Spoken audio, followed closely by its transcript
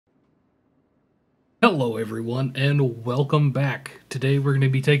Hello everyone, and welcome back. Today we're going to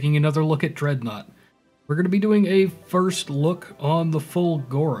be taking another look at Dreadnought. We're going to be doing a first look on the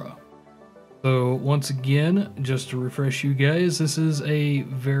Fulgora. So once again, just to refresh you guys, this is a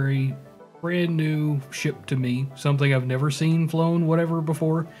very brand new ship to me, something I've never seen flown whatever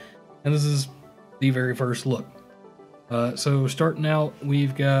before, and this is the very first look. So starting out,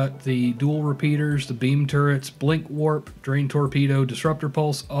 we've got the dual repeaters, the beam turrets, blink warp, drain torpedo, disruptor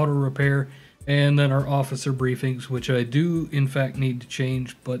pulse, auto repair, and then our officer briefings, which I do in fact need to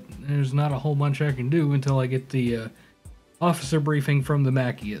change, but there's not a whole bunch I can do until I get the officer briefing from the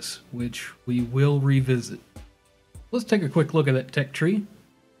Machias, which we will revisit. Let's take a quick look at that tech tree,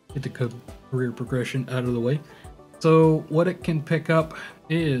 get the career progression out of the way. So what it can pick up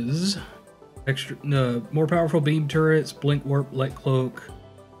is more powerful beam turrets, blink warp, light cloak,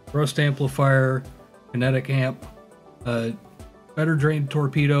 rust amplifier, kinetic amp, better drain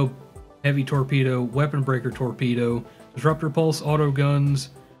torpedo, heavy torpedo, weapon breaker torpedo, disruptor pulse, auto guns,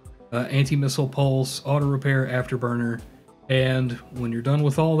 anti-missile pulse, auto repair, afterburner, and when you're done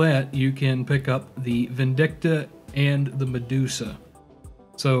with all that, you can pick up the Vindicta and the Medusa.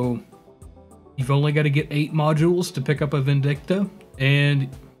 So you've only got to get 8 modules to pick up a Vindicta, and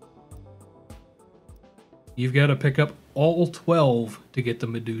you've got to pick up all 12 to get the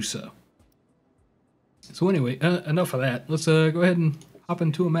Medusa. So anyway, enough of that. Let's go ahead and hop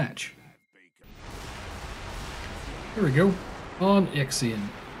into a match. Here we go, on Ixion.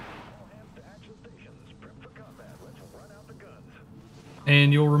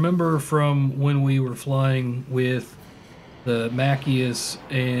 And you'll remember from when we were flying with the Machias,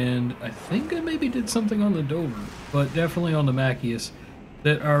 and I think I maybe did something on the Dover, but definitely on the Machias,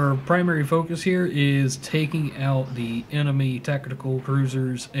 that our primary focus here is taking out the enemy tactical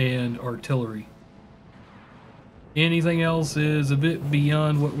cruisers and artillery. Anything else is a bit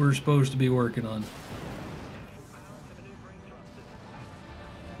beyond what we're supposed to be working on.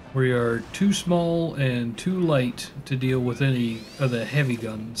 We are too small and too light to deal with any of the heavy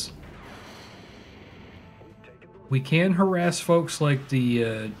guns. We can harass folks like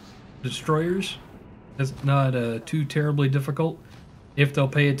the destroyers. That's not too terribly difficult if they'll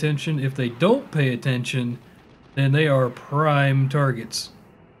pay attention. If they don't pay attention, then they are prime targets.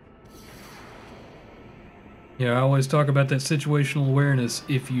 Yeah, I always talk about that situational awareness.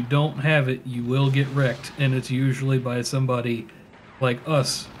 If you don't have it, you will get wrecked, and it's usually by somebody like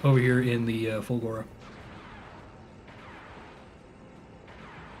us over here in the Fulgora.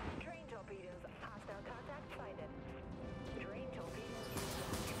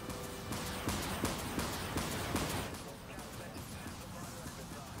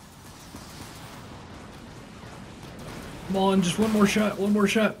 Come on, just one more shot, one more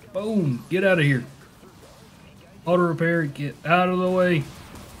shot. Boom, get out of here. Auto repair, get out of the way.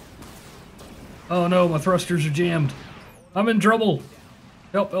 Oh no, my thrusters are jammed. I'm in trouble.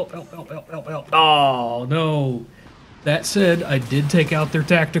 Help, help, help, help, help, help, help. Oh, no. That said, I did take out their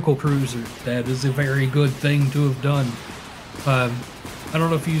tactical cruiser. That is a very good thing to have done. I don't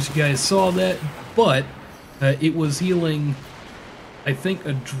know if you guys saw that, but it was healing, I think,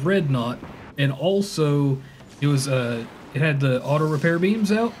 a Dreadnought, and also it was it had the auto repair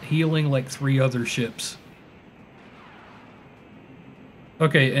beams out, healing like 3 other ships.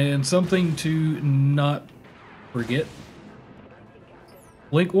 Okay, and something to not forget.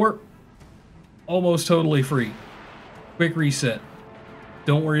 Blink warp, almost totally free. Quick reset.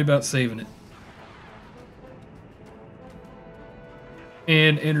 Don't worry about saving it.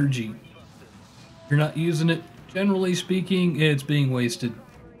 And energy. If you're not using it, generally speaking, it's being wasted.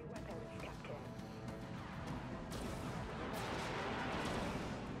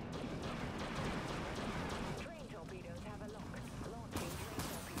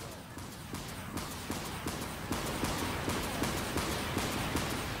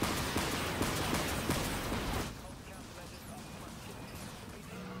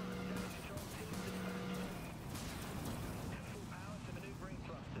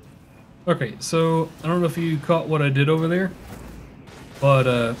 Okay, so I don't know if you caught what I did over there, but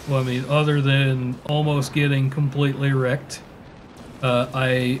well, I mean, other than almost getting completely wrecked,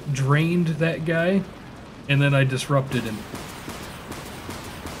 I drained that guy, and then I disrupted him.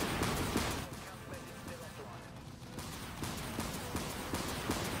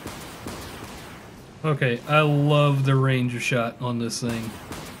 Okay, I love the range of shot on this thing.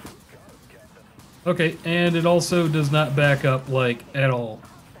 Okay, and it also does not back up, like, at all.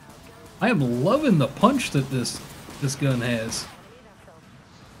 I am loving the punch that this gun has.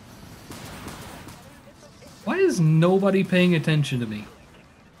 Why is nobody paying attention to me?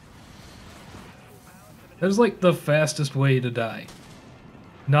 That is like the fastest way to die.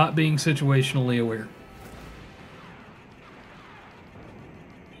 not being situationally aware.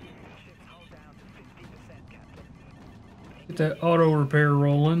 Get that auto repair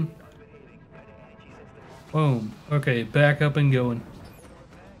rolling. Boom. Okay, back up and going.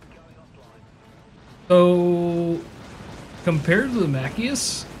 So, compared to the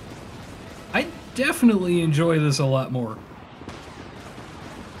Machias, I definitely enjoy this a lot more.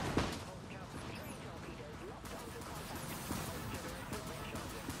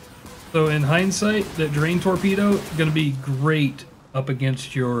 So in hindsight, that drain torpedo is going to be great up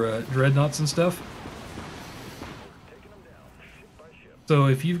against your dreadnoughts and stuff. So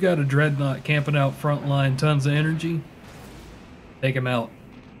if you've got a dreadnought camping out front line, tons of energy, take him out.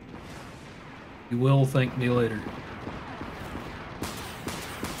 You will thank me later.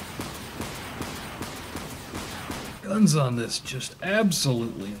 Guns on this just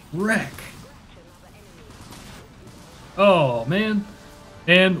absolutely wreck. Oh, man.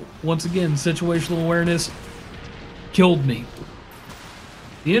 And once again, situational awareness killed me.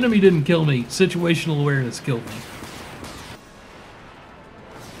 The enemy didn't kill me. Situational awareness killed me.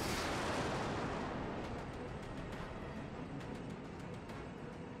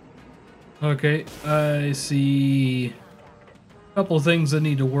 Okay, I see a couple of things I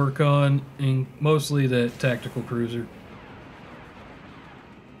need to work on, and mostly the tactical cruiser.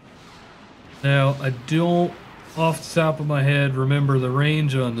 Now, I don't, off the top of my head, remember the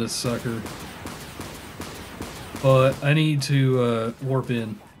range on this sucker, but I need to warp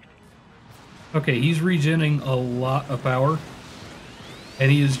in. Okay, he's regenerating a lot of power,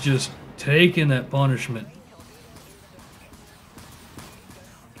 and he is just taking that punishment.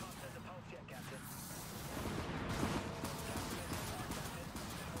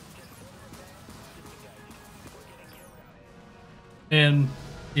 And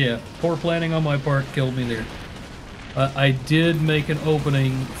yeah, poor planning on my part killed me there. I did make an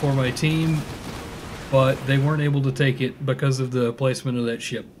opening for my team, but they weren't able to take it because of the placement of that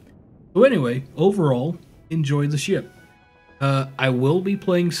ship. So anyway, overall, enjoy the ship. I will be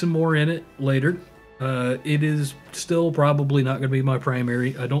playing some more in it later. It is still probably not going to be my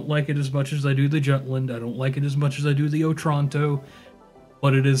primary. I don't like it as much as I do the Jutland. I don't like it as much as I do the Otranto,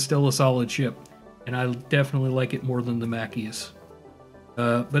 but it is still a solid ship, and I definitely like it more than the Machias.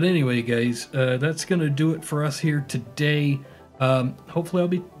 But anyway, guys, that's going to do it for us here today. Hopefully I'll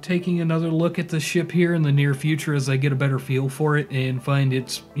be taking another look at the ship here in the near future as I get a better feel for it and find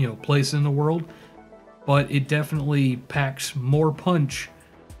its, place in the world. But it definitely packs more punch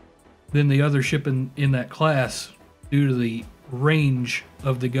than the other ship in that class due to the range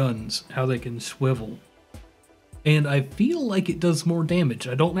of the guns, how they can swivel. And I feel like it does more damage.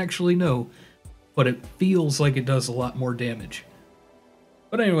 I don't actually know, but it feels like it does a lot more damage.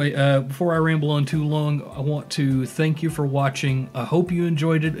 But anyway, before I ramble on too long, I want to thank you for watching. I hope you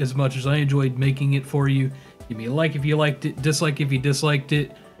enjoyed it as much as I enjoyed making it for you. Give me a like if you liked it, dislike if you disliked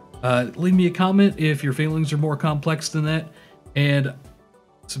it. Leave me a comment if your feelings are more complex than that. And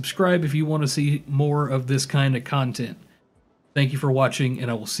subscribe if you want to see more of this kind of content. Thank you for watching,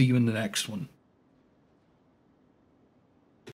 and I will see you in the next one.